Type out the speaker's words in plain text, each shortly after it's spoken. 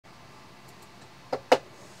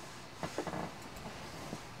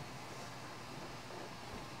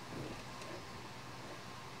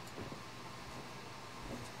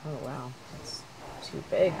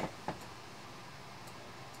big.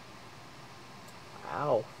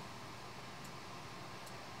 Wow.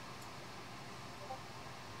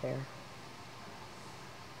 There.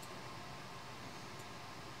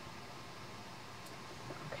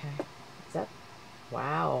 Okay. Is that?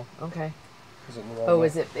 Wow. Okay. Is it in the wrong Oh, way?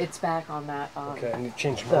 is it? It's back on that. Okay, I need to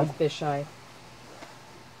change The mode. fisheye.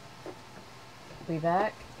 We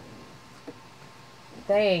back?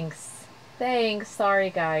 Thanks. Thanks. Sorry,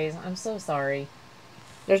 guys. I'm so sorry.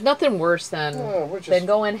 There's nothing worse than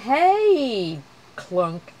going, hey,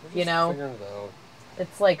 clunk. You know, figuring it out.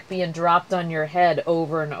 it's like being dropped on your head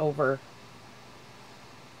over and over.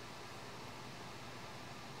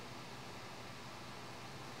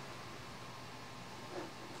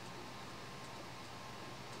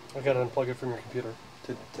 I gotta unplug it from your computer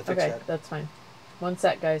to fix that. Okay, that's fine. One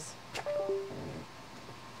sec, guys.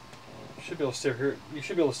 You should be able to still hear. You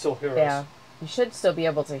should be able to still hear us. Yeah, you should still be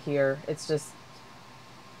able to hear. It's just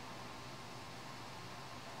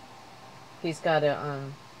he's got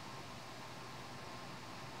to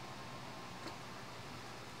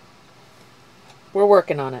We're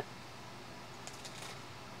working on it.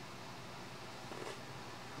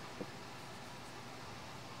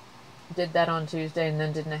 Did that on Tuesday and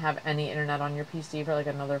then didn't have any internet on your PC for like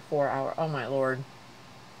another 4 hours. Oh my lord.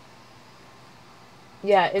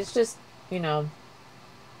 Yeah, it's just, you know.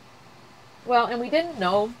 Well, and we didn't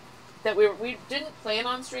know that we didn't plan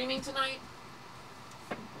on streaming tonight.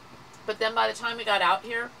 But then by the time we got out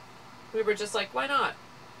here, we were just like, why not?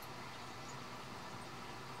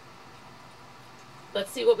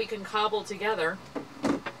 Let's see what we can cobble together.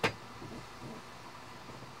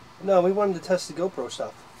 No, we wanted to test the GoPro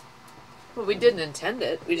stuff. Well, we didn't intend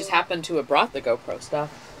it. We just happened to have brought the GoPro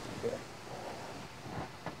stuff. Yeah.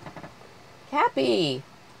 Cappy!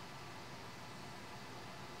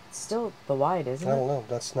 It's still the wide, isn't it? I don't know.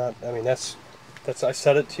 That's not. I mean, that's. I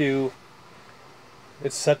set it to.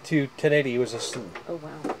 It's set to 1080. It was a. Oh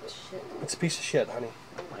wow! Shit! It's a piece of shit, honey.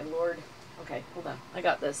 Oh my lord! Okay, hold on. I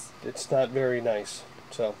got this. It's not very nice.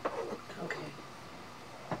 So. Okay.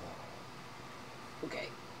 Okay.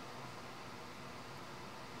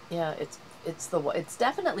 Yeah, it's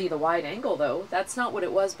definitely the wide angle though. That's not what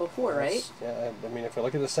it was before, right? Yeah, I mean, if I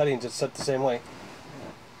look at the settings, it's set the same way.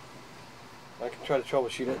 I can try to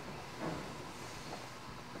troubleshoot it.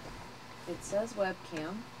 It says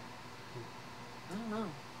webcam.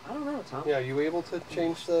 I don't know, Tom. Yeah, are you able to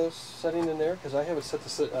change the setting in there? Because I have it set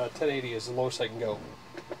to 1080 as the lowest I can go.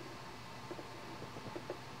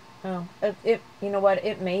 Oh, it. You know what?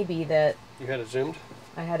 It may be that You had it zoomed?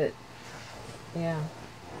 I had it. Yeah.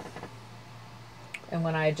 And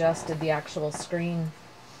when I adjusted the actual screen.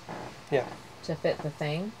 Yeah. To fit the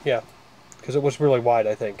thing. Yeah, because it was really wide,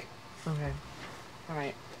 I think. Okay. All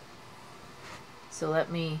right. So let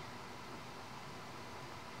me.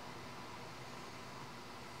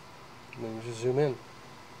 Maybe just zoom in.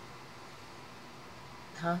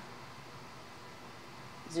 Huh?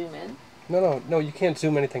 Zoom in? No, you can't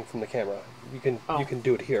zoom anything from the camera. You can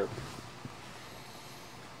do it here.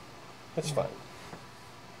 That's fine.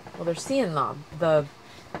 Well, they're seeing the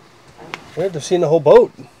Yeah, they're seeing the whole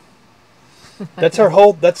boat. That's our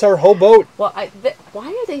whole boat. Well, why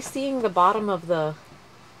are they seeing the bottom of the?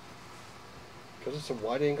 Because it's a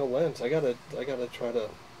wide angle lens. I gotta try to. Let's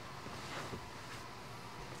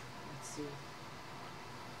see.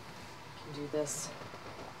 Can do this.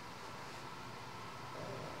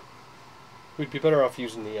 We'd be better off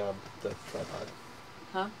using the tripod.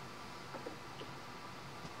 Huh?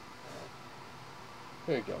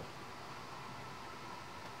 There you go.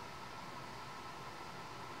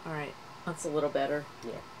 All right, that's a little better. Yeah.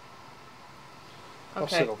 Okay. I'll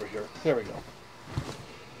sit over here. There we go.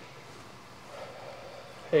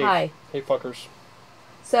 Hey. Hi. Hey, fuckers.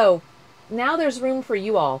 So, now there's room for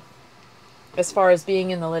you all, as far as being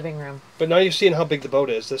in the living room. But now you're seeing how big the boat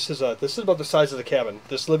is. This is about the size of the cabin.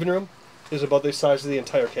 This living room is about the size of the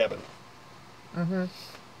entire cabin. Mm-hmm.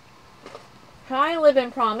 Hi, Live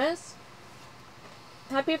and Promise.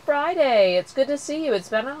 Happy Friday. It's good to see you. It's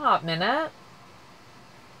been a hot minute.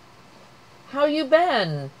 How you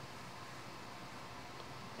been?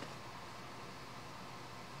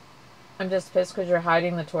 I'm just pissed because you're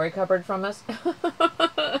hiding the toy cupboard from us.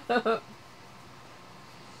 Yeah,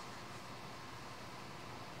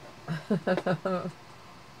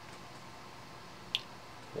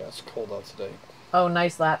 it's cold out today. Oh,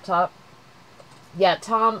 nice laptop. Yeah,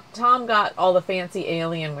 Tom got all the fancy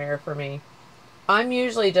Alienware for me. I'm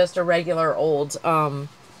usually just a regular old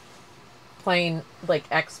plain like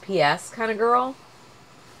XPS kind of girl.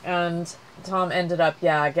 And Tom ended up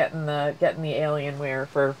getting the Alienware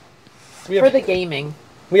for the gaming.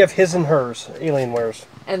 We have his and hers, Alienwares.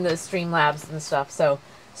 And the Streamlabs and stuff. So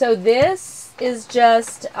this is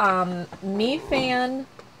just me fan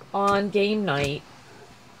on game night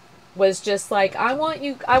was just like, I want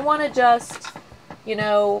to just, you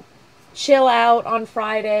know, chill out on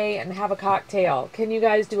Friday and have a cocktail. Can you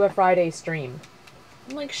guys do a Friday stream?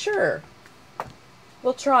 I'm like, sure.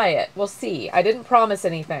 We'll try it. We'll see. I didn't promise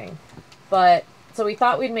anything. But, so we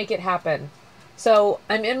thought we'd make it happen. So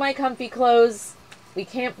I'm in my comfy clothes. We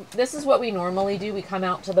can't, this is what we normally do. We come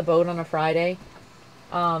out to the boat on a Friday.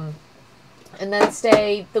 And then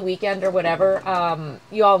stay the weekend or whatever.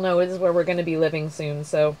 You all know this is where we're going to be living soon.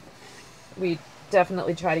 So we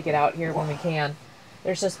definitely try to get out here when we can.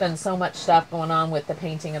 There's just been so much stuff going on with the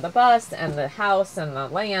painting of the bus and the house and the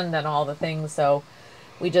land and all the things. So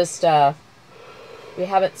we just, we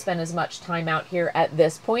haven't spent as much time out here at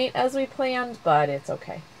this point as we planned, but it's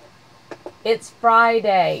okay. It's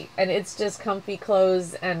Friday and it's just comfy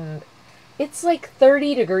clothes and it's like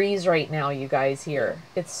 30 degrees right now, you guys, here.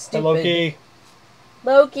 It's stupid. Hi, Loki.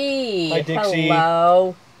 Loki. Hi, Dixie.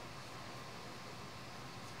 Hello.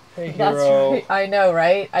 Hey, Hero. That's right. I know,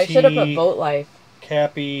 right? I should have put boat life.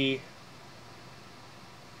 Cappy.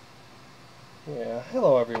 Yeah,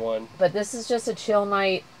 hello everyone. But this is just a chill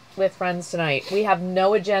night with friends tonight. We have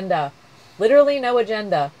no agenda. Literally no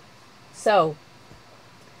agenda. So,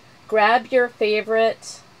 grab your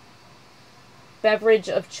favorite beverage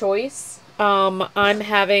of choice. I'm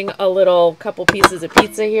having a little couple pieces of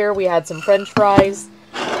pizza here. We had some French fries.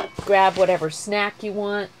 Grab whatever snack you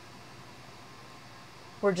want.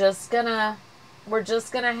 We're just gonna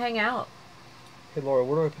hang out. Hey Laura,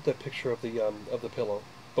 where do I put that picture of the pillow?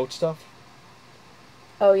 Boat stuff?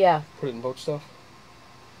 Oh yeah. Put it in boat stuff?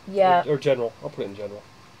 Yeah. Or general. I'll put it in general.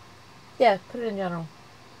 Yeah, put it in general.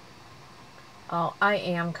 Oh, I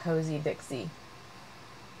am cozy, Dixie.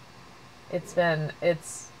 It's been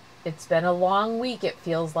a long week, it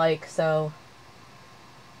feels like. So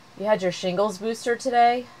you had your shingles booster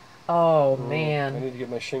today? Oh man. I need to get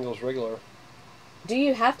my shingles regular. Do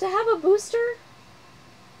you have to have a booster?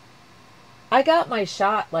 I got my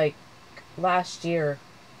shot like last year.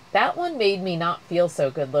 That one made me not feel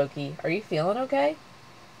so good, Loki. Are you feeling okay?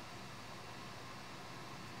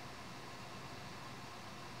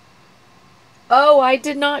 Oh, I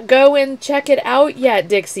did not go and check it out yet,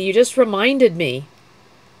 Dixie. You just reminded me.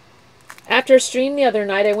 After stream the other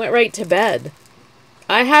night, I went right to bed.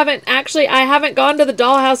 I haven't gone to the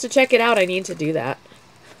dollhouse to check it out. I need to do that.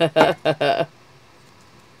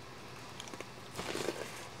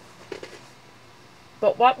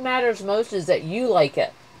 But what matters most is that you like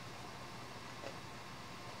it.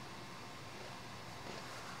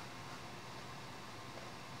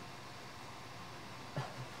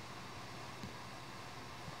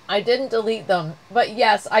 I didn't delete them, but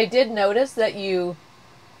yes, I did notice that you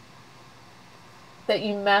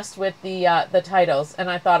messed with the titles, and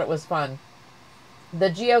I thought it was fun. The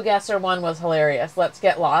GeoGuessr one was hilarious. Let's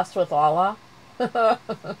get lost with Lala.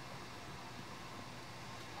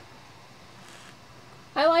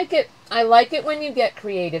 I like it. I like it when you get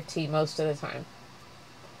creative, T, most of the time.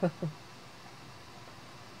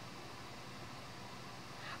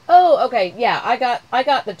 Oh, okay. Yeah, I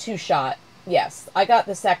got the 2-shot. Yes, I got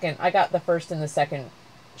the first and the second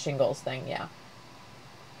shingles thing, yeah.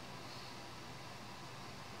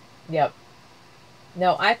 Yep.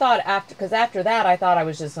 No, I thought because after that I thought I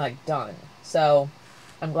was just like done. So,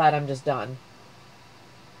 I'm glad I'm just done.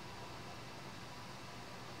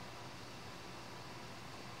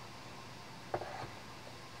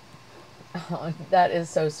 Oh, that is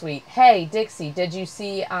so sweet. Hey, Dixie, did you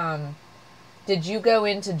see, did you go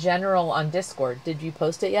into general on Discord? Did you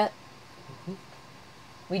post it yet?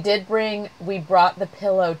 Mm-hmm. We brought the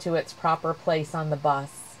pillow to its proper place on the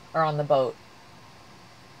bus, or on the boat.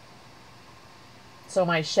 So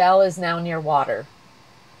my shell is now near water,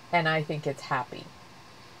 and I think it's happy.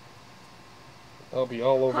 I'll be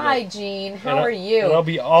all over Hi, Jean. How are you? And I'll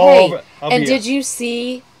be all over. Did you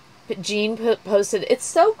see Jean posted? It's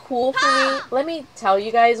so cool for me. Let me tell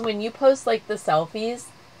you guys, when you post like the selfies,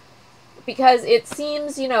 because it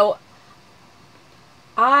seems, you know,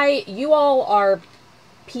 you all are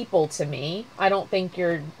people to me. I don't think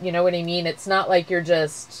you're, you know what I mean? It's not like you're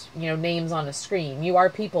just, you know, names on a screen. You are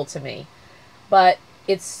people to me. But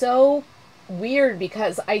it's so weird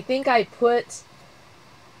because I think I put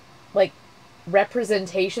like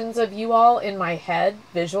representations of you all in my head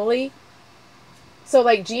visually. So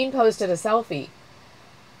like Jean posted a selfie.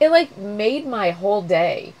 It like made my whole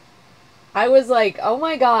day. I was like, oh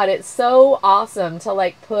my God, it's so awesome to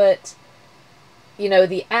like put, you know,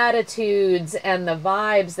 the attitudes and the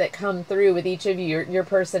vibes that come through with each of your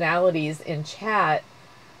personalities in chat.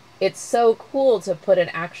 it's so cool to put an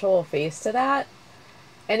actual face to that.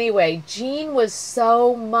 Anyway, Jean was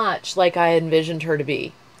so much like I envisioned her to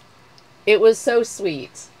be. It was so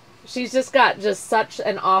sweet. She's just got just such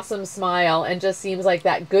an awesome smile and just seems like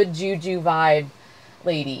that good juju vibe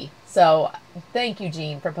lady. So thank you,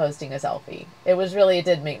 Jean, for posting a selfie. It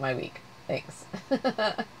did make my week. Thanks.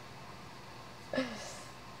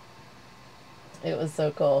 It was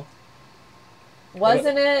so cool.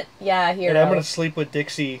 Wasn't it? Yeah, here. And I'm going to sleep with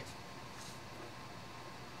Dixie's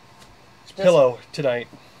pillow tonight.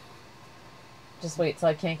 Just wait till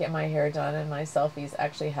I can't get my hair done and my selfies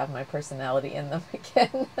actually have my personality in them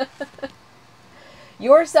again.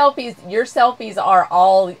 Your selfies are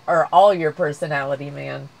all your personality,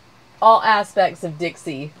 man. All aspects of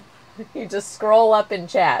Dixie. You just scroll up in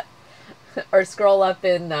chat or scroll up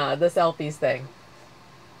in the selfies thing.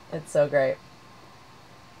 It's so great.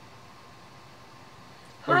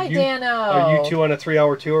 Hi, Dano. Are you two on a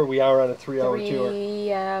 3-hour tour? We are on a 3-hour tour.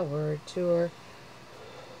 3-hour tour.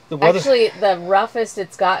 The weather... Actually, the roughest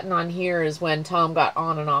it's gotten on here is when Tom got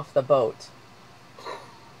on and off the boat.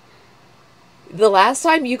 The last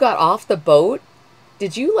time you got off the boat,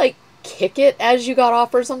 did you, like, kick it as you got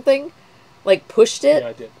off or something? Like, pushed it? Yeah,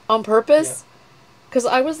 I did. On purpose? Because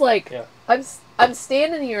I was like, yeah. I'm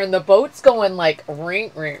standing here and the boat's going, like,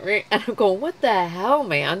 ring, ring, ring. And I'm going, what the hell,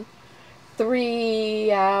 man?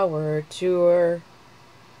 3-hour tour.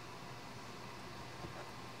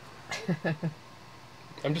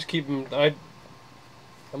 I'm just keeping... I'm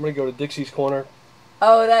going to go to Dixie's Corner.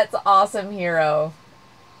 Oh, that's awesome, Hero.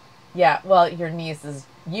 Yeah, well, your niece is...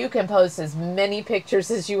 You can post as many pictures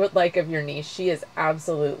as you would like of your niece. She is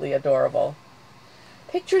absolutely adorable.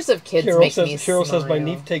 Pictures of kids make me smile. Hero says my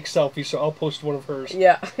niece takes selfies, so I'll post one of hers.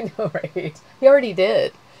 Yeah, I know, right? He already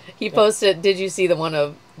did. He posted... Did you see the one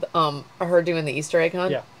of her doing the Easter egg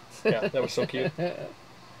hunt? Yeah. Yeah, that was so cute.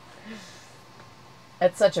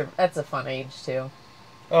 That's a fun age, too.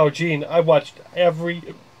 Oh, Gene, I watched every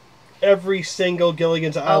single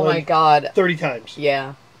Gilligan's Island. Oh my God, 30 times.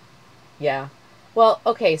 Yeah, yeah. Well,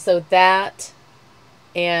 okay, so that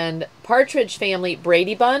and Partridge Family,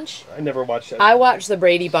 Brady Bunch. I never watched that. I watched the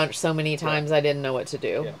Brady Bunch so many times I didn't know what to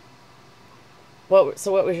do. Yeah. What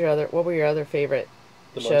were your other favorite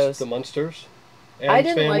shows? The Munsters. I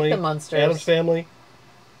didn't like the Munsters. Adam's Family.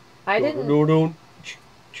 I didn't. It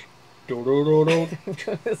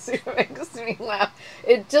makes me laugh.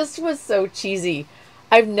 It just was so cheesy.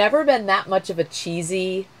 I've never been that much of a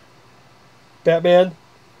cheesy... Batman.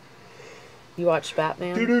 You watched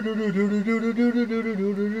Batman?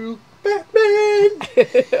 Batman!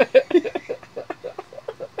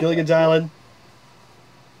 Gilligan's Island.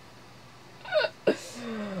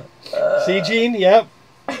 See, Gene? Yep.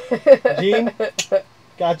 Gene?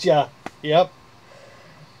 Gotcha. Yep.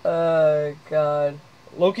 Oh, God.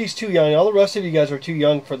 Loki's too young. All the rest of you guys are too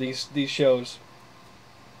young for these shows.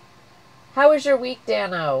 How was your week,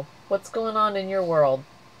 Dano? What's going on in your world?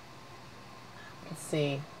 Let's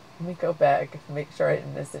see. Let me go back and make sure I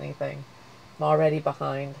didn't miss anything. I'm already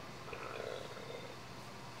behind.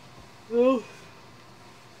 Oh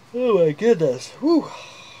my goodness. Whew.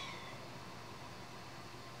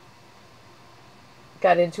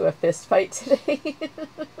 Got into a fist fight today.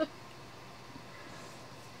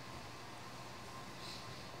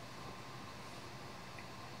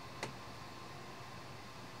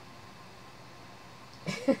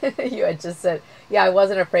 You had just said, yeah, I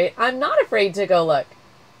wasn't afraid. I'm not afraid to go look.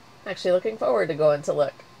 I'm actually looking forward to going to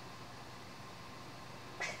look.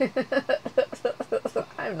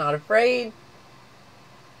 I'm not afraid.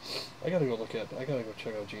 I gotta go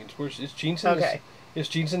check out Jeans. Is Jeans in is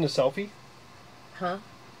Jeans in the selfie? Huh?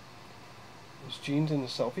 Is Jeans in the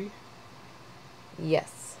selfie?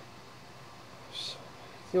 Yes.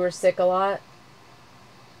 You were sick a lot?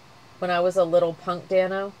 When I was a little punk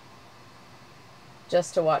Dano?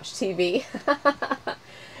 Just to watch TV.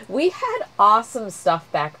 We had awesome stuff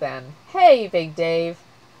back then. Hey, Big Dave.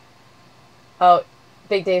 Oh,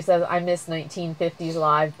 Big Dave says, I miss 1950s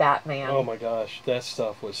live Batman. Oh my gosh,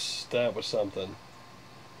 that was something.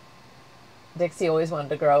 Dixie always wanted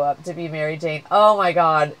to grow up to be Mary Jane. Oh my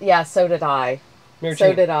God. Yeah, so did I.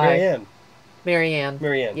 Did I. Marianne.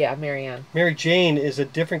 Yeah, Marianne. Mary Jane is a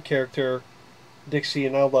different character, Dixie,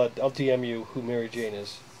 and I'll DM you who Mary Jane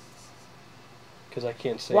is. Because I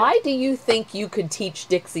can't say Why do you think you could teach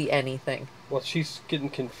Dixie anything? Well, she's getting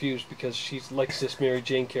confused because she likes this Mary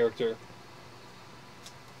Jane character.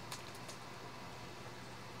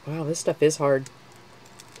 Wow, this stuff is hard.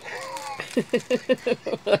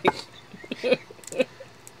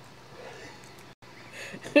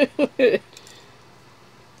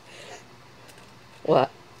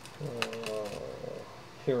 What?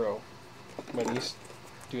 Hero.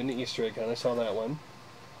 doing the Easter egg hunt. I saw that one.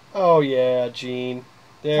 Oh yeah, Gene.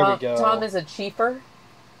 There we go. Tom is a chiefer.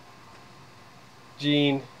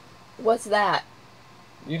 Gene, What's that?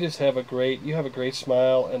 you just have a great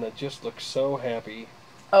smile, and it just looks so happy.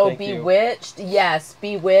 Oh, Thank you. Bewitched. Yes,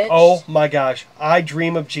 Bewitched. Oh my gosh, I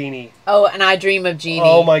dream of Jeannie. Oh, and I Dream of Jeannie.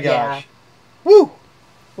 Oh my gosh. Yeah. Woo!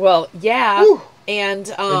 Well, yeah. Woo! And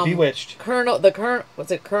Bewitched.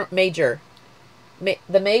 Major.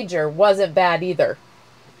 The Major wasn't bad either.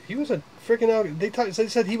 He was a freaking out. They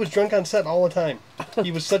said he was drunk on set all the time.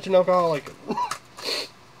 He was such an alcoholic.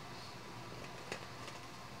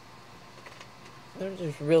 They're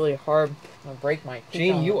just really hard to break my teeth.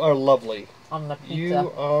 Gene, you are lovely. On the pizza.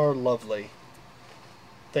 You are lovely.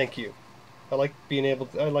 Thank you. I like being able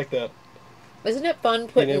to, I like that. Isn't it fun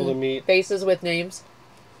Being able to putting meet. faces with names?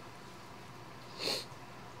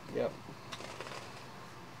 Yep.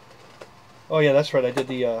 Oh yeah, that's right. I did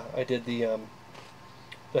the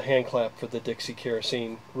hand clap for the Dixie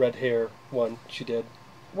Kerosene red hair one. She did.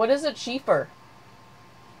 What is a chiefer?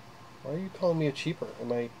 Why are you calling me a cheaper?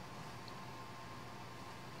 Am I?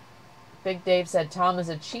 Big Dave said Tom is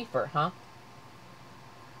a chiefer, huh?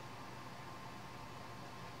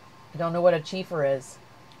 I don't know what a chiefer is.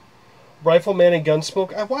 Rifleman and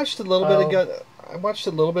Gunsmoke. I watched a little bit Oh.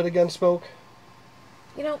 of Gunsmoke.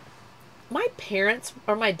 You know, my parents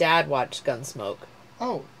or my dad watched Gunsmoke.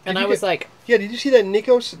 Oh. And I was like, yeah, did you see that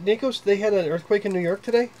Nikos, they had an earthquake in New York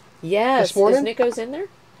today? yes. This morning? Is Nico's in there?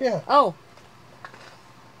 Yeah. Oh.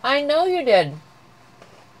 I know you did.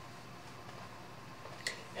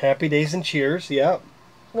 Happy Days and Cheers, yeah.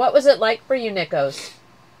 What was it like for you, Nikos?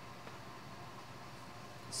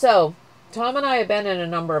 So, Tom and I have been in a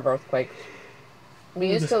number of earthquakes. We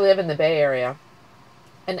used to live in the Bay Area.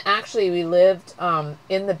 And actually, we lived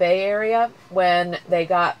in the Bay Area when they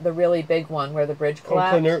got the really big one where the bridge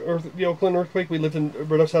collapsed. The Oakland earthquake, we lived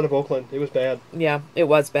right outside of Oakland. It was bad. Yeah, it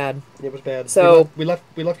was bad. It was bad. So we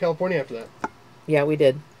left California after that. yeah, we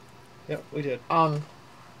did. Yeah, we did.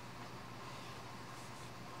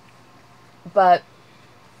 But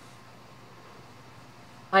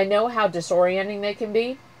I know how disorienting they can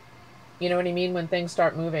be. You know what I mean? When things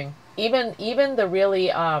start moving. Even the really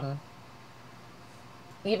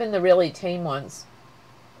tame ones.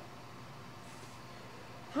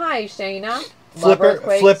 Hi, Shayna. Love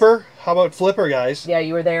earthquakes. Flipper. How about Flipper, guys? Yeah,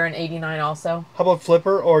 you were there in '89 also. How about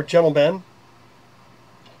Flipper or Gentle Ben?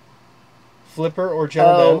 Flipper or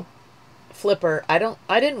Gentle Ben? Flipper. I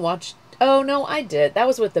didn't watch. Oh no, I did. That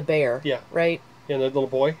was with the bear. Yeah. Right. Yeah, the little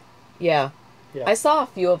boy. Yeah. Yeah. I saw a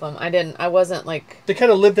few of them. I wasn't like. They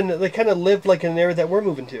kind of lived like in an area that we're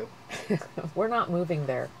moving to. We're not moving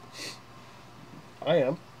there. I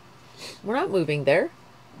am. We're not moving there.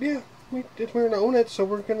 Yeah, we're going to own it, so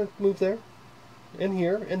we're going to move there. And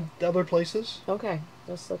here, and other places. Okay,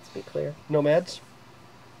 let's be clear. Nomads.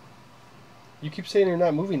 You keep saying you're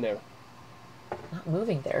not moving there. Not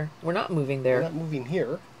moving there. We're not moving there. We're not moving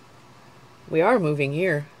here. We are moving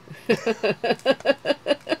here.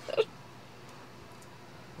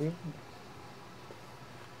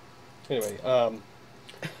 Anyway,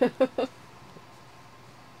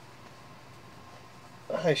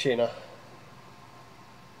 hi, Shayna.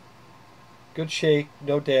 Good shake,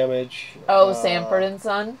 no damage. Oh, Sanford and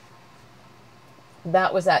Son?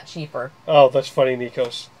 That was at Cheaper. Oh, that's funny,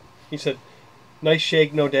 Nikos. He said, nice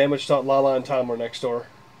shake, no damage, thought Lala and Tom were next door.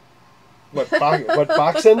 What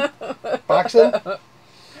boxing? Boxing?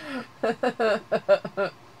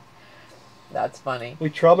 That's funny. We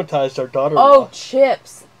traumatized our daughter. Oh,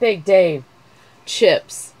 Chips. Big Dave.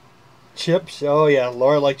 Chips. Chips? Oh, yeah.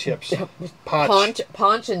 Laura liked chips.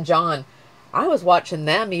 Ponch and John. I was watching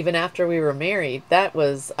them even after we were married. That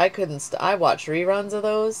was... I couldn't... I watched reruns of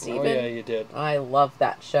those even. Oh, yeah, you did. I loved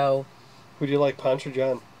that show. Who do you like, Ponch or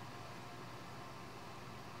John?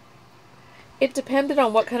 It depended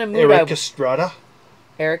on what kind of mood Eric Estrada.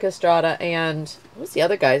 Eric Estrada and... What's the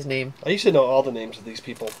other guy's name? I used to know all the names of these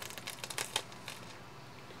people.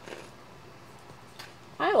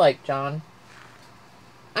 I like John.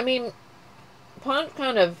 I mean, Ponch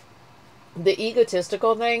kind of... The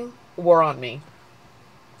egotistical thing wore on me.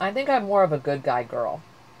 I think I'm more of a good guy girl.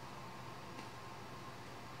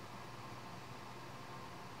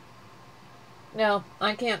 No,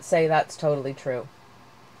 I can't say that's totally true.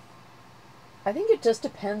 I think it just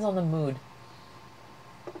depends on the mood.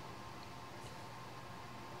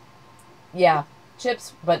 Yeah,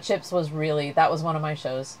 Chips, but Chips was really, that was one of my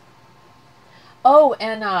shows. Oh,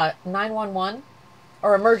 and 911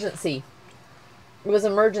 or Emergency. It was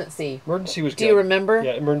Emergency. Emergency was good. Do you remember?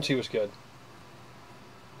 Yeah, Emergency was good.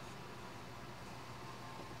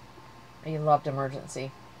 You loved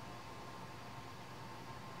Emergency.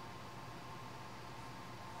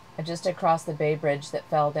 I just crossed the Bay Bridge that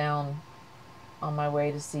fell down on my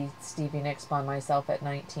way to see Stevie Nicks by myself at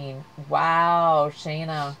 19. Wow,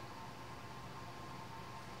 Shayna.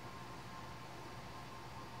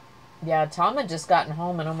 Yeah, Tom had just gotten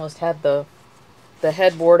home and almost had the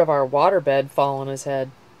headboard of our waterbed fall on his head.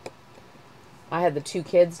 I had the 2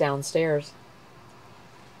 kids downstairs.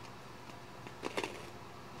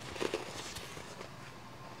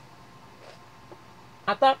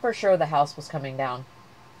 I thought for sure the house was coming down.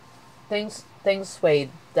 Things swayed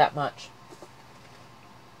that much.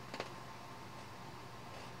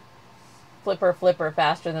 Flipper,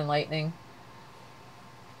 faster than lightning.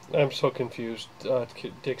 I'm so confused,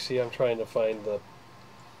 Dixie. I'm trying to find the.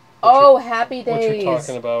 Oh, Happy Days. What you're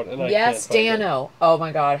talking about, and yes, I can't find Dano. It. Oh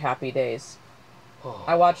my God, Happy Days. Oh.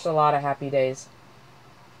 I watched a lot of Happy Days.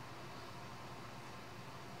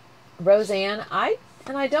 Roseanne, I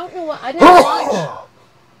don't know what I didn't watch.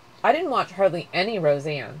 I didn't watch hardly any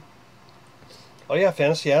Roseanne. Oh yeah,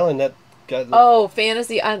 Fantasy Island. That got. Oh,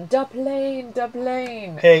 Fantasy Island.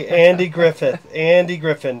 Dublin. Hey, Andy Griffin,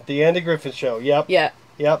 the Andy Griffin Show. Yep. Yeah.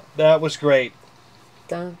 Yep, that was great.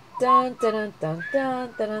 Dun dun dun dun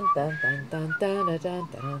dun dun dun dun dun dun dun dun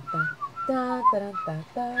dun.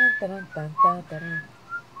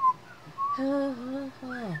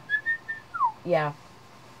 Yeah.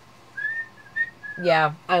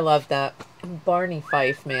 Yeah, I love that. Barney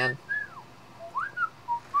Fife, man.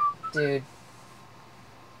 Dude.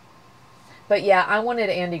 But yeah, I wanted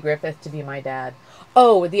Andy Griffith to be my dad.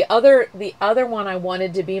 Oh, the other one I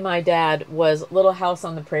wanted to be my dad was Little House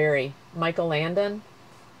on the Prairie. Michael Landon.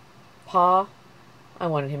 Pa. I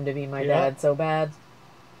wanted him to be my dad so bad.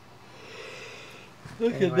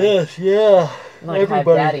 Look at this, yeah. Like have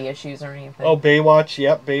daddy issues or anything. Oh, Baywatch,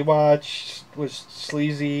 yep, Baywatch was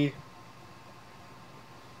sleazy.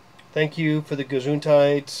 Thank you for the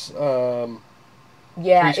Gesundheits.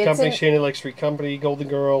 Yeah, Three's Company, Shana Likes Three Company, Golden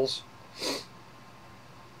Girls.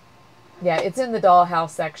 Yeah, it's in the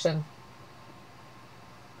dollhouse section.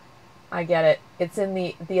 I get it. It's in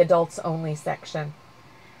the adults only section.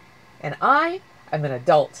 And I am an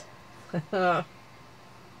adult.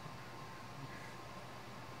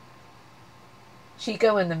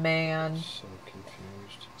 Chico and the Man. So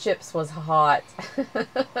confused. Chips was hot.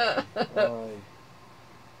 Why?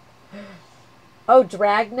 Oh,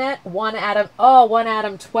 Dragnet, One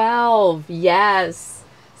Adam 12. Yes.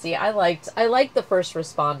 See, I liked the first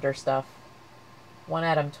responder stuff. One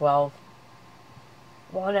Adam 12.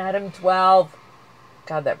 One Adam 12.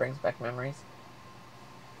 God, that brings back memories.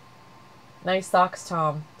 Nice socks,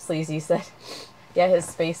 Tom. Sleazy said. Yeah, his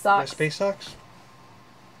space socks. My space socks?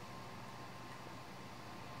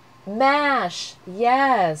 MASH.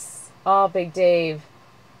 Yes. Oh, Big Dave.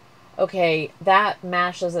 Okay, that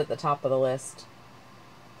MASH is at the top of the list.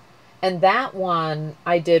 And that one,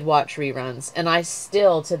 I did watch reruns. And I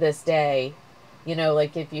still, to this day, you know,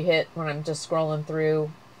 like if you hit, when I'm just scrolling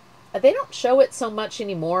through, they don't show it so much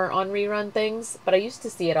anymore on rerun things, but I used to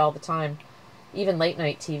see it all the time. Even late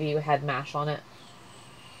night TV had MASH on it.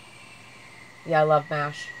 Yeah, I love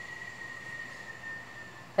MASH.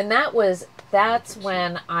 And that's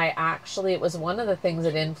when it was one of the things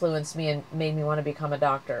that influenced me and made me want to become a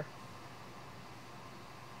doctor.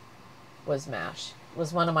 Was MASH. It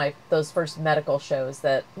was one of those first medical shows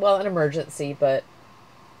that, well, an emergency, but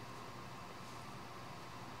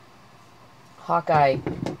Hawkeye.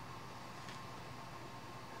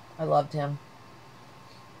 I loved him.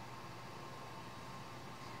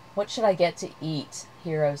 What should I get to eat?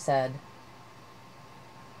 Hero said.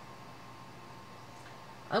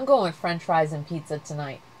 I'm going with French fries and pizza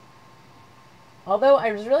tonight. Although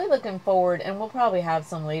I was really looking forward, and we'll probably have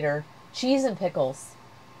some later, cheese and pickles.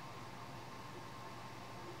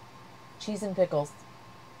 Cheese and pickles.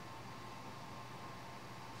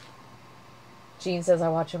 Jean says I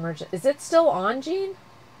watch Emergent. Is it still on, Jean?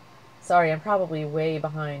 Sorry, I'm probably way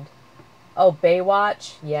behind. Oh,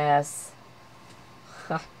 Baywatch? Yes.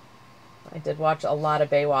 I did watch a lot of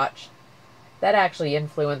Baywatch. That actually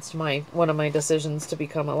influenced one of my decisions to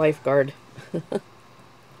become a lifeguard.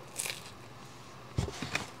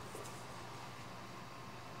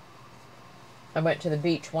 I went to the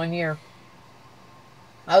beach 1 year.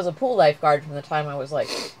 I was a pool lifeguard from the time I was I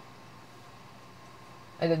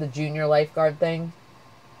did the junior lifeguard thing.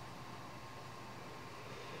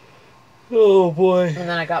 Oh boy. And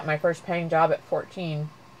then I got my first paying job at 14.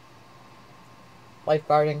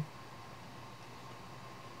 Lifeguarding.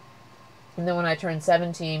 And then when I turned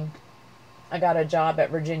 17, I got a job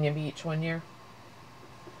at Virginia Beach 1 year.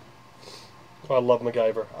 Oh, I love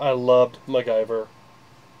MacGyver. I loved MacGyver.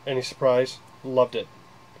 Any surprise? Loved it.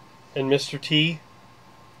 And Mr. T?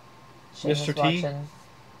 She was Mr. T? watching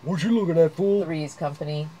What you looking at, fool? Three's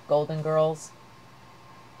Company, Golden Girls.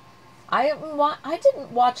 I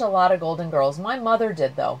didn't watch a lot of Golden Girls. My mother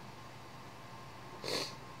did, though.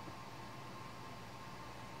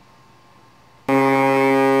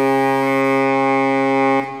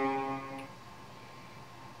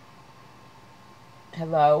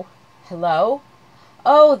 Hello? Hello?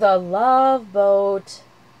 Oh, The Love Boat.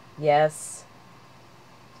 Yes.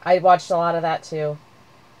 I watched a lot of that, too.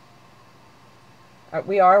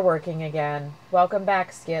 We are working again. Welcome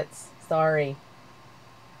back, Skits. Sorry.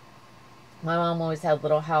 My mom always had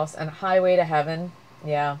Little House and Highway to Heaven.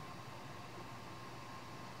 Yeah.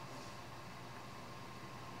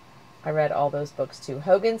 I read all those books, too.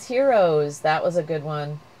 Hogan's Heroes. That was a good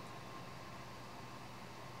one.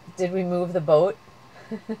 Did we move the boat?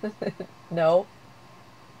 No.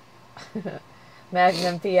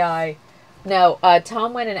 Magnum PI. No,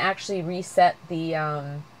 Tom went and actually reset the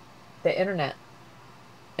internet.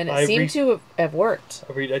 And it seemed to have worked.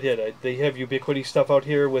 I did. They have Ubiquiti stuff out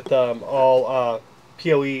here with all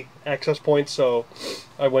PoE access points, so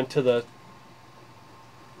I went to the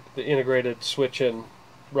integrated switch and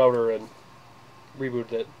router and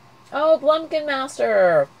rebooted it. Oh, Blumpkin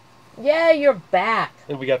Master! Yeah, you're back.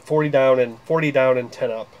 And we got 40 down and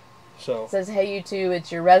 10 up. So it says, hey, you two,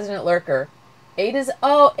 it's your resident lurker. 8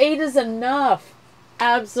 is enough.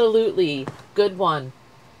 Absolutely. Good one.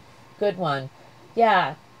 Good one.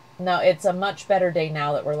 Yeah. No, it's a much better day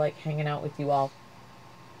now that we're like hanging out with you all.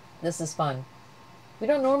 This is fun. We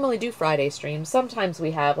don't normally do Friday streams. Sometimes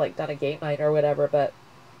we have like done a game night or whatever, but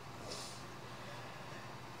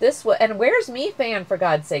and where's me fan, for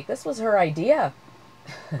God's sake? This was her idea.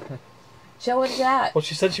 Chill and chat. Well,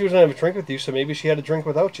 she said she was going to have a drink with you, so maybe she had a drink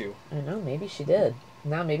without you. I know, maybe she did.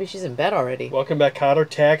 Now maybe she's in bed already. Welcome back, Cotter.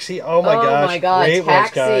 Taxi. Oh my gosh. Oh my god, great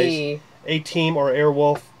Taxi. Ones, guys. A-Team or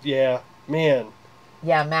Airwolf. Yeah, man.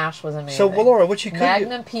 Yeah, MASH was amazing. So, well, Laura, what you could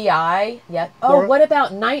Magnum PI. Yeah. Oh, Laura, what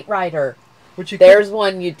about Knight Rider? There's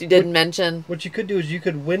one you didn't mention. What you could do is you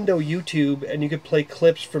could window YouTube and you could play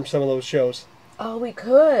clips from some of those shows. Oh, we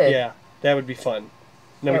could. Yeah, that would be fun.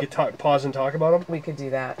 And then we could pause and talk about them. We could do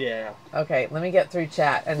that. Yeah. Okay, let me get through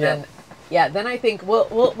chat, and then I think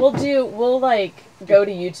we'll like go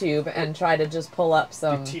to YouTube and try to just pull up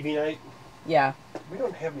some TV night. Yeah. We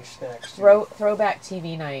don't have any snacks. Throwback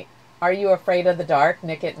TV night. Are you afraid of the dark?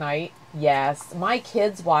 Nick at Night. Yes, my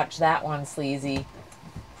kids watch that one. Sleazy.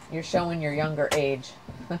 You're showing your younger age.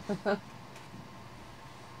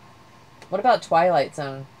 What about Twilight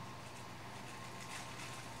Zone?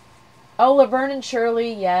 Oh, Laverne and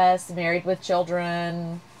Shirley, yes. Married with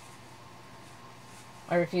Children.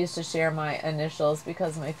 I refuse to share my initials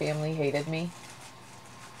because my family hated me.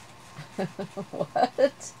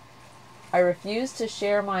 What? I refuse to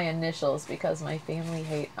share my initials because my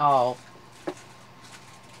family Oh.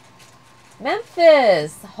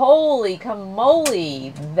 Memphis! Holy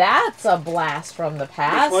camole! That's a blast from the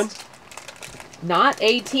past. Which one? Not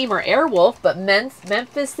A-Team or Airwolf, but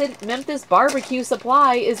Memphis Barbecue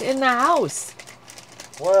Supply is in the house.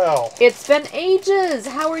 Wow. It's been ages.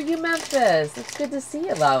 How are you, Memphis? It's good to see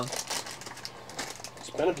you, love. It's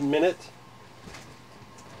been a minute.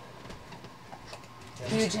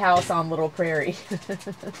 Huge house on Little Prairie.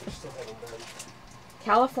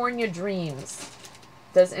 California Dreams.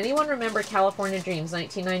 Does anyone remember California Dreams,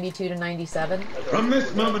 1992 to 97? From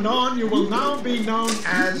this moment on, you will now be known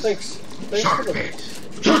as Sharkbait.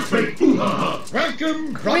 Sharkbait!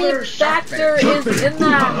 Welcome, brother Creep Factor is in the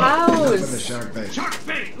house.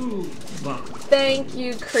 Sharkbait! Thank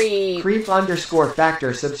you, Creep.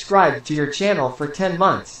 Creep_Factor subscribed to your channel for 10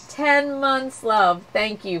 months. 10 months, love.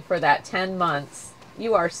 Thank you for that 10 months.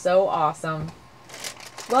 You are so awesome.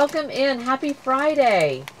 Welcome in. Happy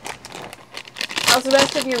Friday. How's the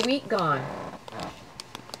rest of your week gone?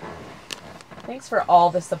 Thanks for all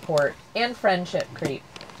the support and friendship, Creep.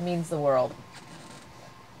 It means the world.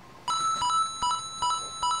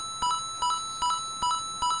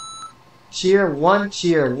 Cheer 1,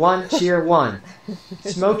 cheer 1, cheer 1.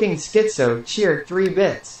 Smoking Schizo cheered 3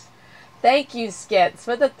 bits. Thank you, Skits,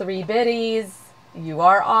 for the 3 biddies. You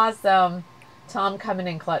are awesome. Tom coming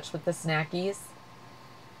in clutch with the snackies.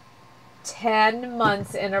 10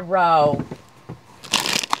 months in a row.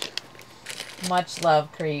 Much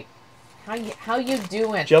love, Creep. How you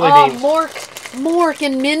doing? Jelly beans. Mork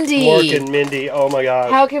and Mindy. Mork and Mindy. Oh my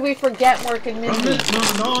God. How can we forget Mork and Mindy? From this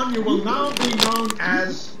moment on, you will now be known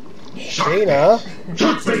as Shayna.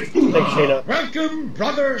 Sharkbait. Thanks, Shayna. Welcome,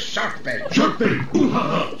 brother Sharkbait. Sharkbait.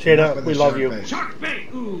 Shayna, we love you.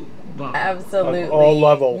 Sharkbait. Absolutely. On all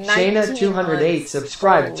levels. Shayna 208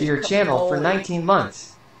 subscribed to your channel for 19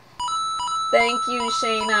 months. Thank you,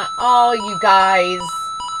 Shayna. Oh, you guys.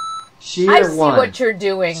 Cheer I see 1. what you're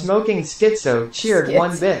doing. Smoking Schizo cheered Skits.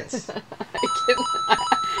 1 bits.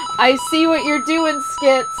 I see what you're doing,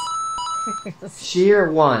 Skits.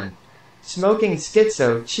 Cheer 1. Smoking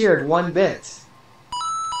Schizo cheered 1 bits.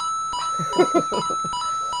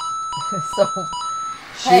 So,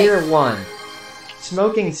 Cheer 1.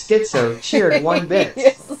 Smoking Schizo cheered 1 bits.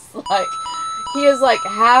 he is like,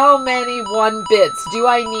 how many 1 bits do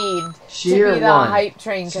I need Cheer to be the 1. hype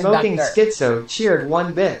train Smoking conductor? Schizo cheered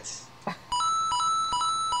 1 bits.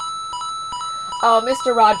 Oh,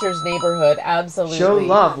 Mr. Rogers' Neighborhood, absolutely. Show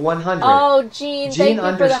love 100. Oh, Gene, thank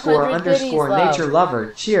you for the 100 biddies, love. nature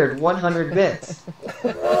lover cheered 100 bits.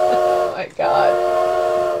 Oh my god.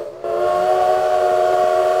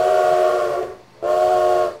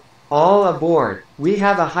 All aboard. We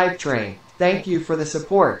have a hype train. Thank you for the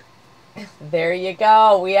support. There you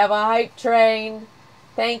go. We have a hype train.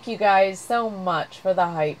 Thank you guys so much for the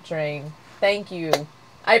hype train. Thank you.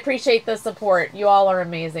 I appreciate the support. You all are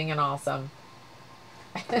amazing and awesome.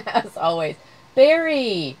 As always.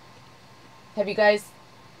 Barry! Have you guys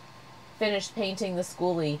finished painting the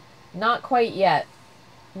schoolie? Not quite yet.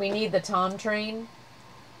 We need the Tom train.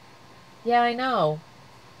 Yeah, I know.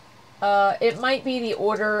 It might be the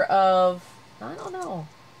order of... I don't know.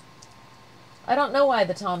 I don't know why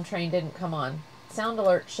the Tom train didn't come on. Sound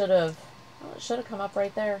alert should have... Oh, it should have come up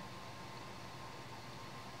right there.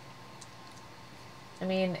 I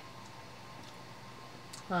mean...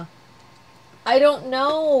 Huh. I don't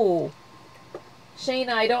know. Shayna,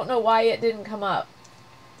 I don't know why it didn't come up.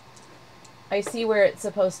 I see where it's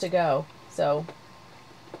supposed to go. So,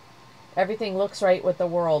 everything looks right with the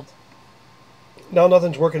world. Now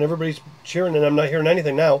nothing's working. Everybody's cheering and I'm not hearing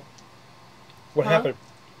anything now. What happened?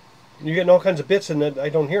 You're getting all kinds of bits and I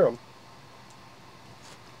don't hear them.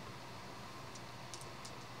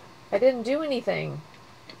 I didn't do anything.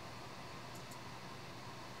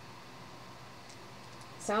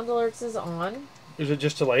 Sound alerts is on. Is it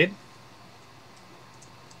just delayed?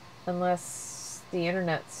 Unless the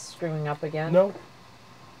internet's screwing up again. No.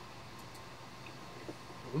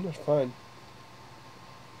 That's fine.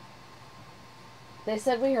 They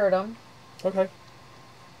said we heard them. Okay.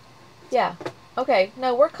 Yeah. Okay.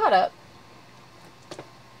 No, we're caught up.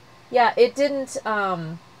 Yeah, it didn't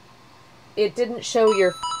show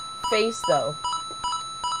your face though.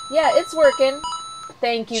 Yeah, it's working.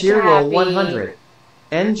 Thank you, Cheer Cappy. roll 100.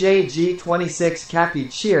 NJG26 Cappy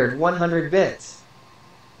cheered 100 bits.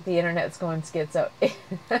 The internet's going schizo.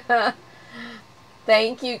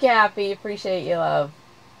 Thank you, Cappy. Appreciate you, love.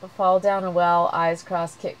 Fall down a well, eyes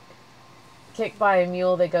crossed, kick by a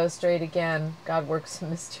mule, they go straight again. God works in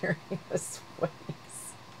mysterious ways.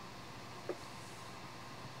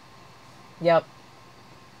 Yep.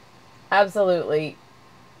 Absolutely.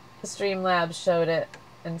 Streamlabs showed it,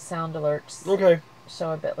 and sound alerts Okay.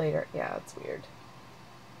 show a bit later. Yeah, it's weird.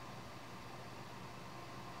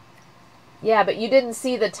 Yeah, but you didn't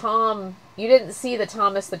see the Thomas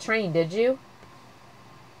the Train, did you?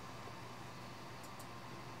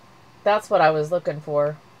 That's what I was looking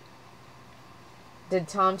for. Did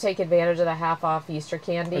Tom take advantage of the half-off Easter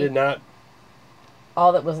candy? I did not.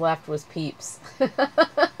 All that was left was Peeps.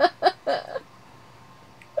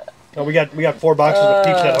 No, we got 4 boxes of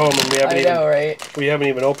Peeps at home, and we haven't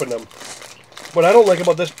even opened them. What I don't like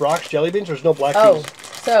about this Brock's jelly beans, there's no black beans.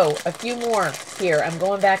 So a few more here. I'm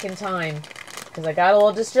going back in time because I got a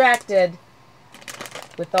little distracted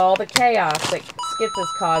with all the chaos that Skits is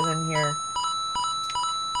causing here.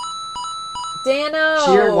 Dano!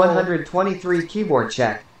 Cheer 123 keyboard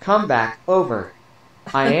check. Comeback over.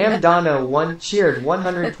 I am Dano 1 cheered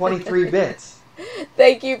 123 bits.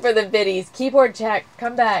 Thank you for the biddies. Keyboard check.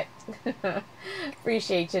 Come back.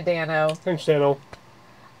 Appreciate you, Dano. Thanks, Dano.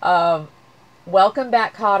 Welcome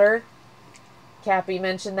back, Cotter. Cappy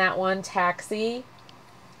mentioned that one. Taxi.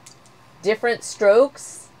 Different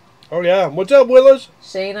Strokes. Oh, yeah. What's up, Willis?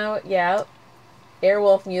 Shayna, yeah.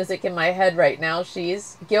 Airwolf music in my head right now.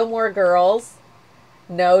 She's Gilmore Girls.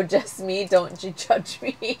 No, just me. Don't you judge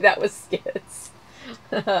me. That was Skits.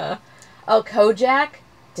 Oh, Kojak?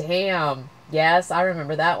 Damn. Yes, I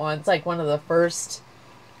remember that one. It's like one of the first,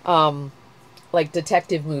 like,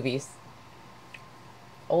 detective movies.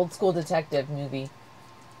 Old school detective movie.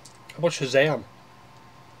 How about Shazam?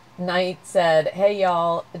 Knight said, hey,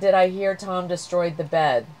 y'all, did I hear Tom destroyed the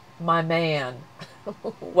bed? My man.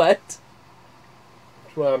 What?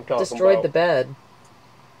 That's what I'm talking Destroyed about. the bed.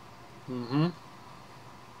 Mm-hmm.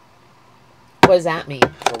 What does that mean?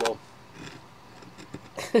 I don't know.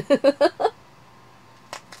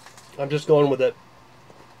 I'm just going with it.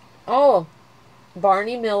 Oh,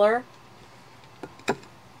 Barney Miller.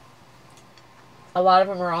 A lot of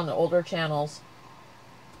them are on the older channels.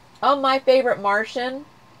 Oh, My Favorite Martian.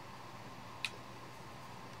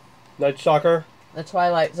 Night Stalker. The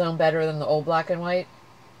Twilight Zone better than the old black and white.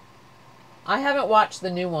 I haven't watched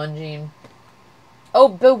the new one, Gene. Oh,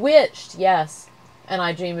 Bewitched, yes. And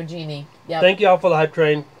I Dream of Jeannie. Yep. Thank you all for the hype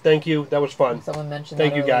train. Thank you. That was fun. Someone mentioned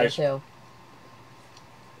Thank that you, earlier guys. too.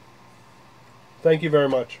 Thank you very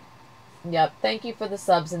much. Yep. Thank you for the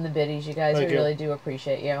subs and the biddies, you guys. Thank We you. really do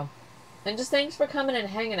appreciate you. And just thanks for coming and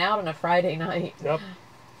hanging out on a Friday night. Yep.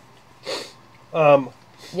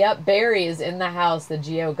 Yep, Barry is in the house, the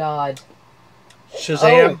Geo God.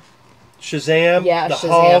 Shazam. Oh. Shazam. Yeah, the Shazam.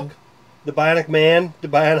 Hulk. The Bionic Man. The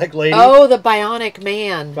Bionic Lady. Oh, the Bionic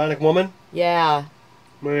Man. Bionic Woman. Yeah.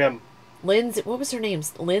 Man. Lindsay, what was her name?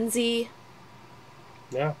 Lindsay.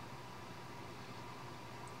 Yeah.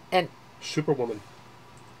 And Superwoman.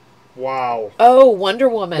 Wow. oh, Wonder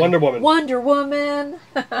Woman. Wonder Woman. Wonder Woman.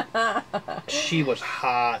 She was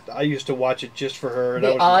hot. I used to watch it just for her. And I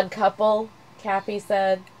The was Odd Couple, Cappy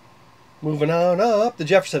said. moving on up. The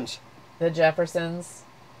Jeffersons. The Jeffersons.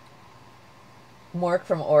 Mork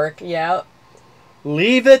from Ork, yeah.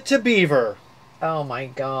 Leave It to Beaver. Oh my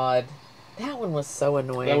god. That one was so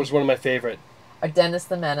annoying. That was one of my favorite. Or Dennis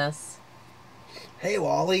the Menace. Hey,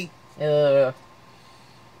 Wally. Ugh.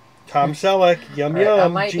 Tom Selleck. Yum All right, I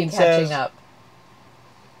yum. might Gene be catching says. up.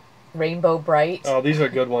 Rainbow Bright. Oh, these are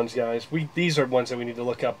good ones, guys. These are ones that we need to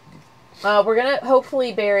look up. We're gonna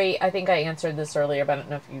hopefully, Barry. I think I answered this earlier, but I don't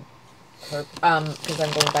know if you heard. Because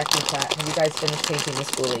I'm going back to the chat. Have you guys finished painting the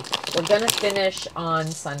schoolie? We're gonna finish on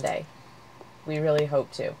Sunday. We really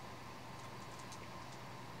hope to.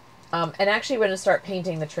 And actually, we're gonna start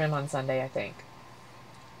painting the trim on Sunday. I think.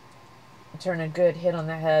 Turn a good hit on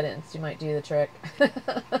the head, and you might do the trick.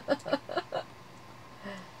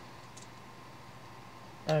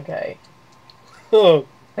 Okay. Oh,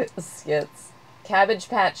 Skits. Cabbage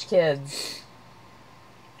Patch Kids.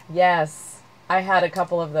 Yes. I had a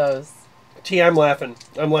couple of those. T, I'm laughing.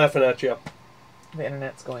 I'm laughing at you. The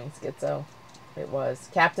internet's going schizo. It was.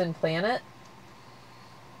 Captain Planet?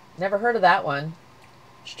 Never heard of that one.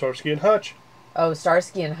 Starsky and Hutch. Oh,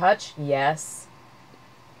 Starsky and Hutch? Yes.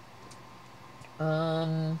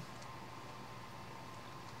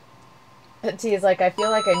 T is like, I feel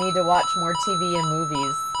like I need to watch more TV and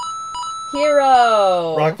movies.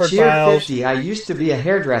 Hero! Rockford Cheer Files. 50. I used to be a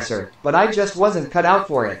hairdresser, but I just wasn't cut out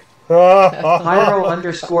for it. Pyro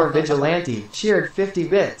Pyro_vigilante cheered 50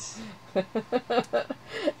 bits.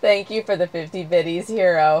 Thank you for the 50 biddies,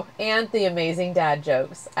 Hero, and the amazing dad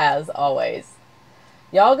jokes, as always.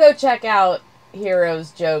 Y'all go check out Hero's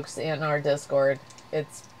jokes in our Discord.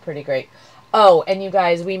 It's pretty great. Oh, and you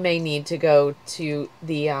guys, we may need to go to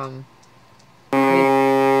the,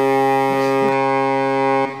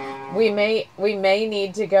 we may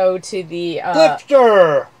need to go to the,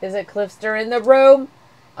 Clipster. is it Cliffster in the room?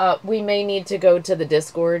 We may need to go to the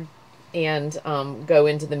Discord and go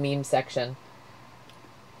into the meme section.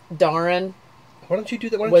 Darren Why don't you do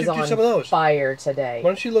that? Why don't was you do on some of those? fire today. Why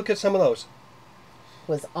don't you look at some of those?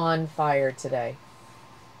 Was on fire today.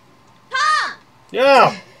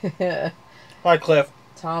 Yeah. Hi, Cliff.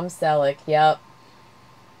 Tom Selleck, yep.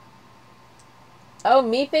 Oh,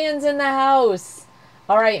 Me-Fan's in the house.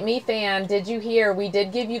 All right, Me-Fan, did you hear? We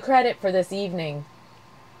did give you credit for this evening.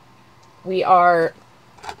 We are...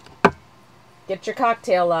 Get your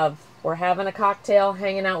cocktail, love. We're having a cocktail,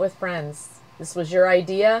 hanging out with friends. This was your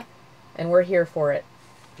idea, and we're here for it.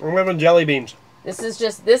 I'm having jelly beans. This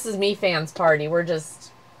is Me-Fan's party. We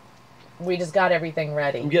just got everything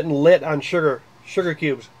ready. I'm getting lit on sugar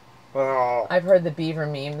cubes. Oh. I've heard the beaver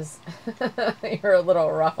memes. You were a little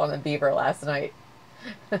rough on the beaver last night.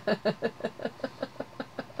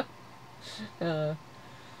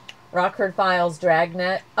 Rockford Files,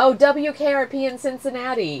 Dragnet. Oh, WKRP in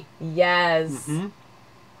Cincinnati. Yes. Mm-hmm.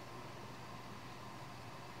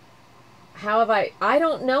 How have I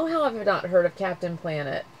don't know how I've not heard of Captain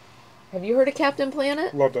Planet. Have you heard of Captain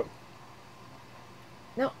Planet? Loved it.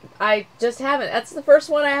 No, I just haven't. That's the first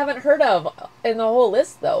one I haven't heard of in the whole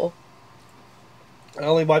list, though. I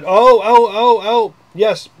only watched. Oh.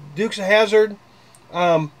 Yes, Dukes of Hazzard.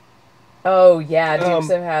 Oh, yeah, Dukes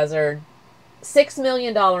of Hazzard. $6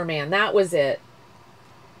 Million Man, that was it.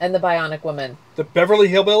 And the Bionic Woman. The Beverly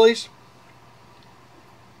Hillbillies.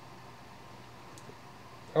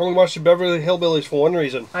 I only watched the Beverly Hillbillies for one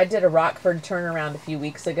reason. I did a Rockford turnaround a few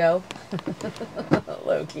weeks ago.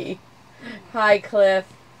 Low-key. Hi, Cliff.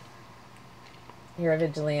 You're a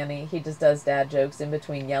vigilante. He just does dad jokes in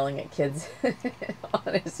between yelling at kids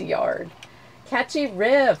on his yard. Catchy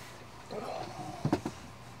riff.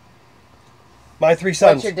 My Three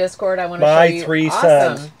Sons. What's your Discord? I want to show you. My Three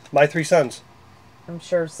Awesome. Sons. My Three Sons. I'm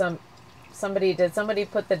sure some... Did somebody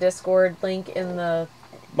put the Discord link in the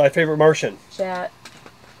My Favorite Martian. chat?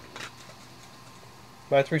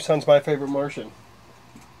 My Three Sons, My Favorite Martian.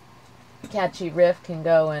 Catchy Riff can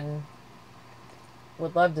go and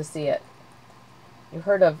would love to see it. You've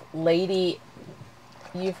heard of Lady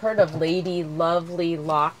Lovely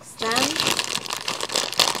Locks then?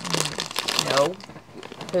 No.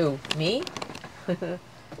 Who? Me?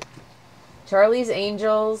 Charlie's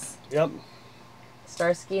Angels. Yep.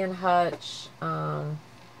 Starsky and Hutch.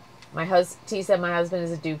 T said my husband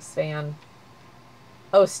is a Dukes fan.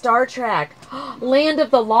 Oh, Star Trek. Land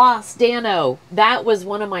of the Lost, Dano. That was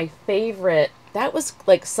one of my favorite. That was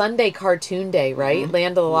like Sunday cartoon day, right? Mm-hmm.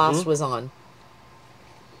 Land of the Lost was on.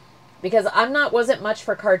 Because wasn't much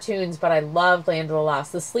for cartoons, but I loved Land of the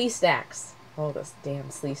Lost. The Sleestaks. Oh, those damn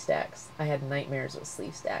Sleestaks. I had nightmares with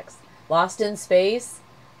Sleestaks. Lost in Space.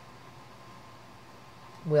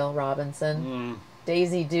 Will Robinson.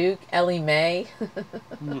 Daisy Duke. Ellie Mae.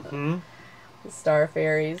 Mm-hmm. The Star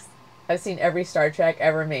Fairies. I've seen every Star Trek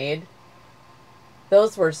ever made.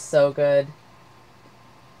 Those were so good.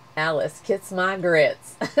 Alice, kiss my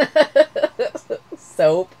grits.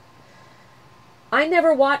 Soap. I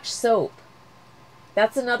never watched Soap.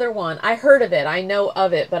 That's another one. I heard of it. I know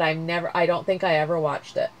of it, but I don't think I ever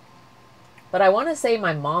watched it. But I want to say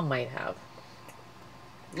my mom might have.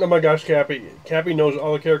 Oh my gosh, Cappy. Cappy knows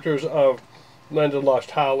all the characters of Land of the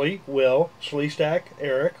Lost. Holly, Will, Sleestak,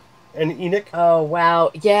 Eric, and Enoch. Oh,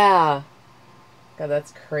 wow. Yeah. God,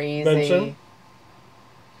 that's crazy. Benson.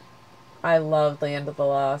 I loved Land of the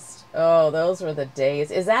Lost. Oh, those were the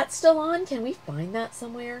days. Is that still on? Can we find that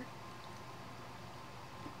somewhere?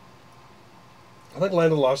 I think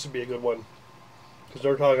Land of the Lost would be a good one. Because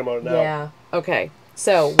they're talking about it now. Yeah. Okay.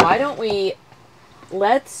 So, why don't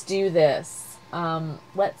let's do this.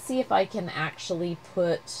 Let's see if I can actually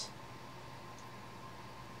put...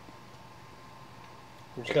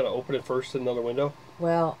 You just got to open it first in another window.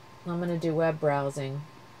 Well, I'm going to do web browsing.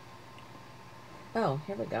 Oh,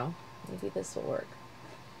 here we go. Maybe this will work.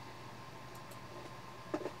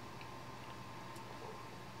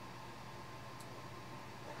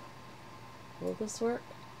 Will this work?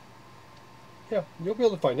 Yeah, you'll be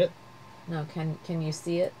able to find it. No, can you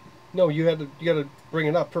see it? No, you got to bring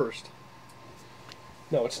it up first.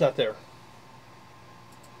 No, it's not there.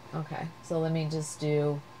 Okay, so let me just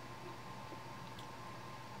do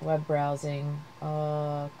web browsing.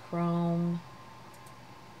 Chrome.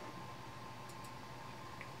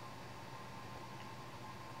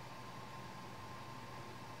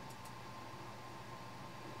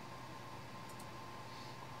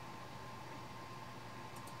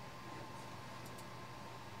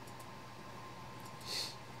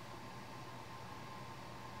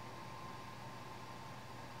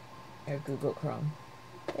 Or Google Chrome.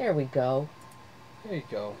 There we go. There you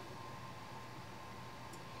go.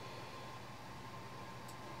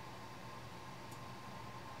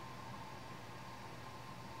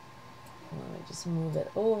 Let me just move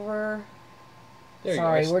it over. There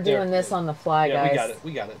Sorry, you go. we're doing this on the fly, yeah, guys.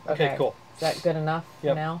 we got it. Okay, cool. Is that good enough for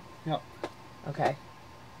Yep. now? Yep. Okay.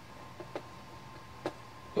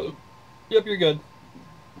 Yep, you're good.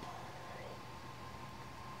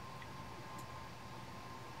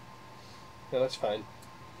 Yeah, that's fine.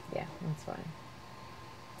 Yeah, that's fine.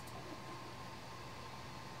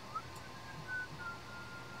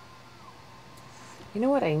 You know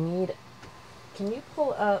what I need? Can you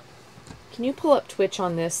pull up Twitch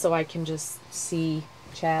on this so I can just see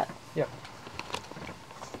chat? Yeah.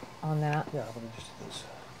 On that. Yeah, let me just do this.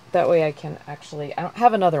 That way I can actually... I don't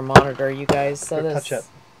have another monitor, you guys, so Here, this... touch it.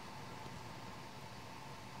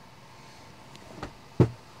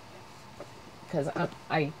 Because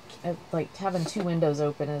I like having two windows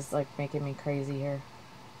open is like making me crazy here.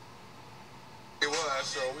 It was,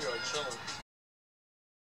 so we are chilling.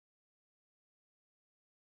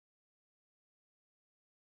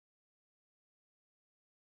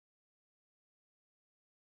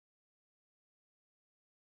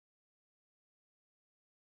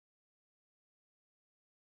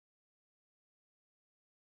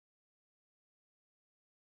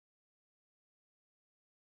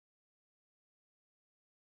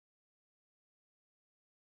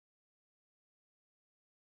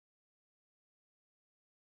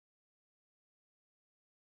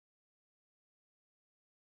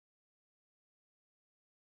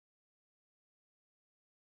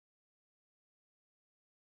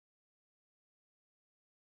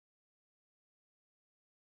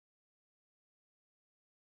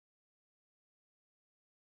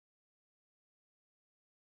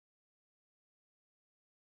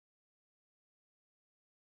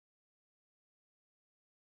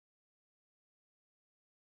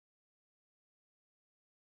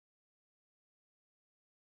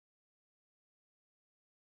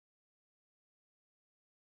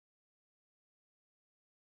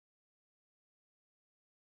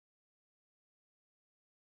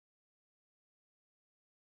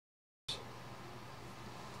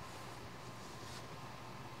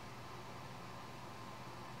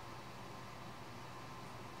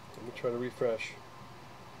 Try to refresh.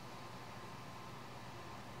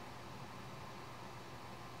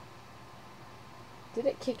 Did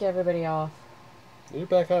it kick everybody off? You're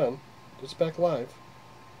back on. It's back live.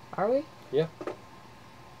 Are we? Yeah.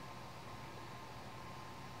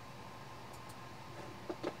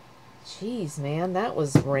 Jeez, man, that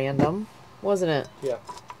was random, wasn't it? Yeah.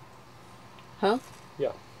 Huh?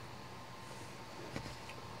 Yeah.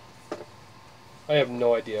 I have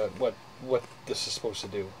no idea what this is supposed to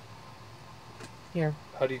do. Here.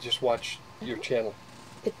 How do you just watch your channel?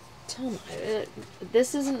 Tell me,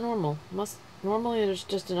 this isn't normal. Normally there's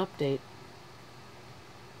just an update.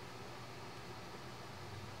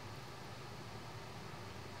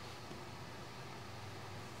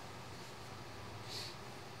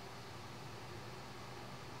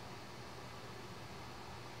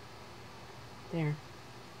 There.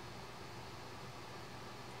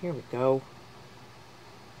 Here we go.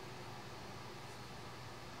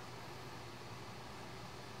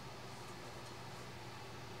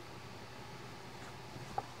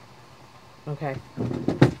 Okay.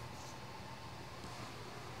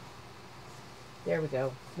 There we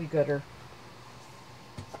go. We got her.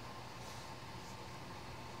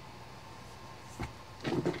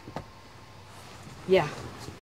 Yeah.